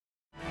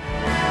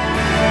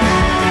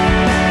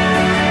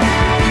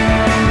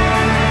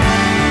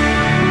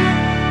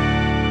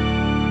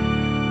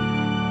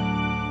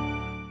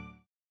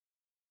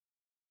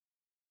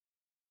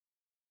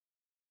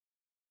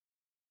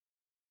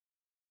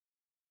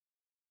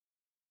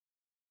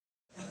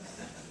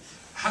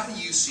How do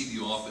you see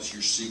the office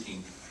you're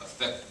seeking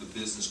affect the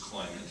business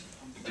climate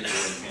in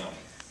Pickaway County?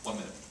 1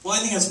 minute. Well, I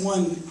think that's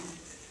one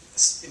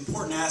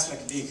important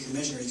aspect of being a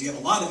commissioner is you have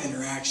a lot of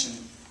interaction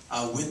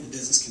with the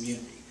business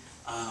community.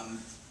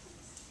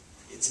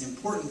 It's an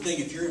important thing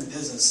if you're in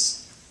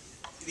business.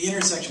 The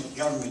intersection with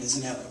government is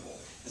inevitable.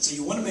 And so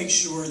you want to make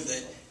sure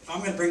that if I'm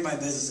going to bring my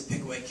business to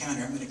Pickaway County,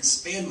 or I'm going to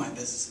expand my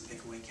business in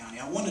Pickaway County,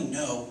 I want to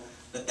know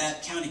that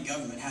that county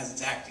government has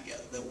its act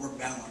together, that we're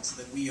balanced,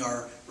 that we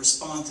are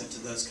responsive to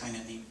those kind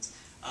of needs.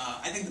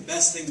 I think the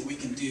best thing that we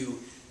can do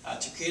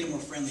to create a more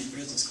friendly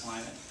business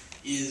climate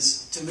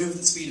is to move at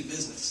the speed of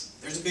business.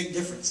 There's a big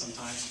difference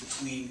sometimes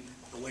between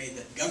the way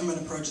that government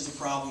approaches a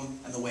problem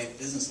and the way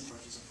business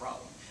approaches a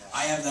problem.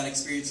 I have that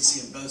experience to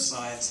see on both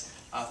sides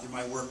through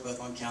my work both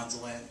on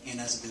council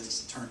and as a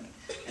business attorney.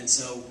 And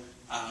so,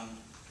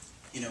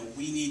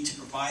 we need to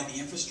provide the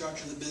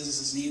infrastructure that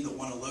businesses need that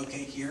want to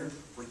locate here.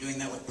 We're doing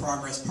that with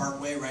Progress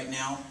Parkway right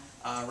now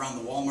around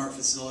the Walmart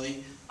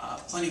facility.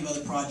 Plenty of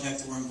other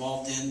projects that we're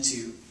involved in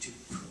to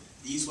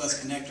the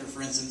East-West Connector,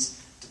 for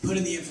instance, to put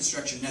in the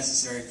infrastructure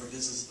necessary for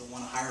businesses that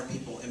want to hire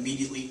people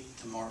immediately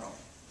tomorrow.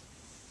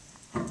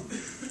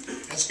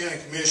 As County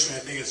Commissioner, I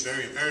think it's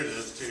very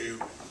imperative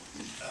to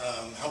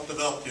help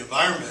develop the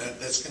environment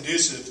that's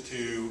conducive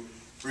to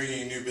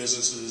bringing new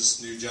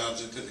businesses, new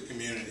jobs into the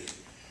community.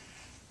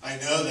 I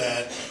know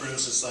that, for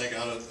instance, like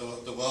out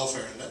of the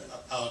welfare,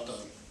 out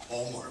of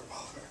Walmart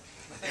welfare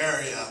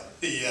area,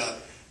 the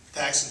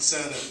tax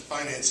incentive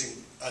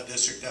financing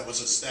district that was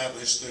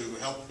established to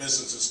help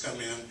businesses come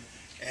in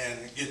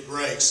and get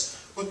breaks.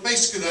 What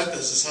basically that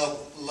does is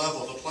help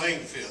level the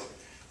playing field.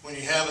 When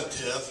you have a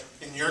TIF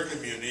in your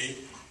community,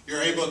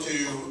 you're able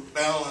to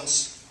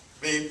balance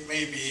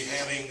maybe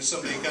having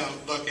somebody come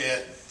look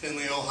at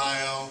Findlay,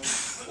 Ohio,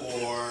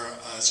 or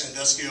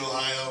Sandusky,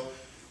 Ohio,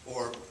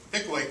 or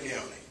Pickaway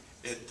County.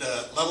 It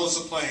levels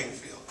the playing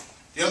field.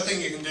 The other thing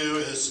you can do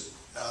is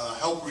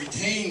help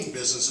retain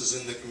businesses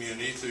in the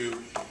community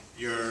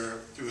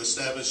through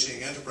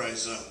establishing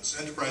enterprise zones.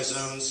 Enterprise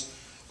zones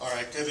are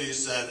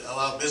activities that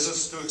allow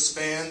business to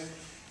expand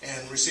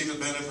and receive a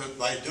benefit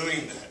by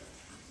doing that.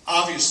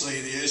 Obviously,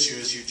 the issue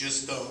is you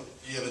just don't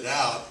give it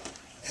out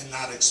and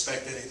not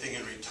expect anything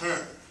in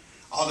return.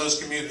 All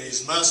those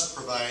communities must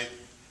provide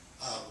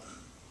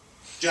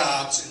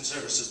jobs and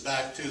services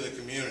back to the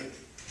community.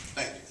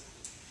 Thank you.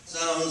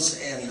 Zones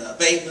and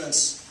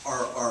abatements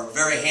are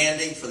very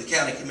handy for the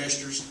county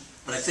commissioners,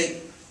 but I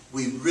think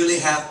we really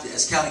have to,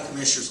 as county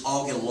commissioners,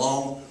 all get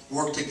along,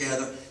 work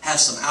together, have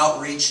some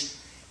outreach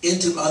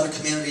into other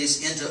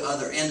communities, into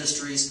other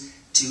industries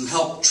to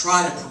help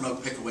try to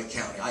promote Pickaway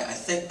County. I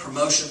think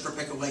promotion for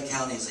Pickaway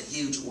County is a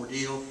huge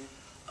ordeal.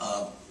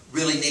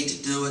 Really need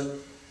to do it.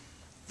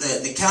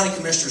 The county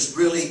commissioners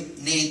really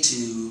need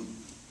to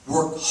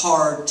work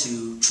hard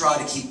to try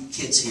to keep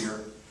kids here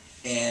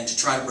and to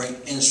try to bring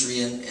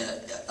industry in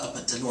up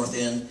at the north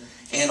end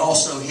and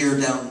also here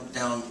down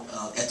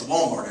at the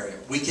Walmart area.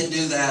 We can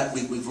do that.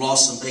 We've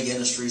lost some big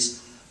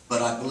industries,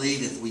 but I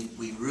believe if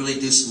we really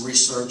do some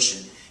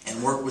research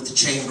and work with the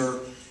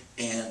chamber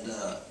and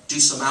do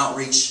some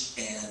outreach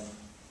and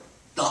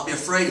not be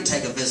afraid to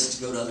take a visit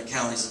to go to other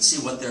counties and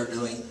see what they're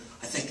doing,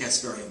 I think that's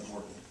very important.